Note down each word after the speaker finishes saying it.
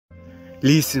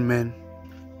Listen, man.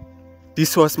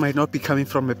 These words might not be coming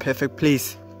from a perfect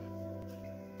place,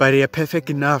 but they are perfect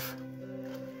enough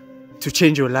to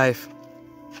change your life.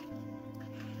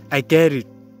 I get it.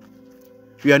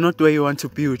 You are not where you want to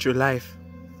be with your life.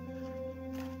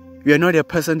 You are not the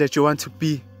person that you want to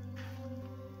be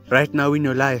right now in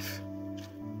your life.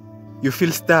 You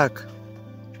feel stuck,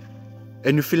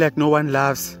 and you feel like no one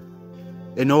loves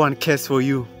and no one cares for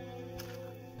you.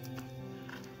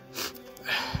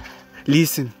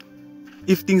 Listen,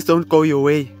 if things don't go your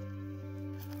way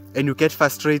and you get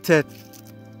frustrated,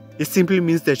 it simply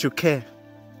means that you care.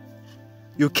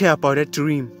 You care about that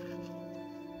dream,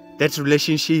 that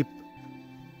relationship,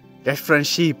 that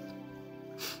friendship.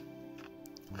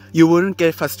 You wouldn't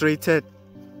get frustrated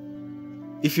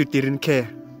if you didn't care.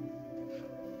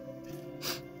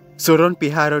 So don't be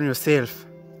hard on yourself.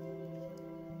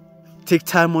 Take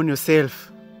time on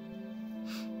yourself.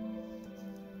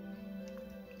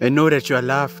 And know that you are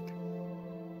loved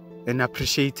and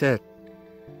appreciated.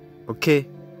 Okay?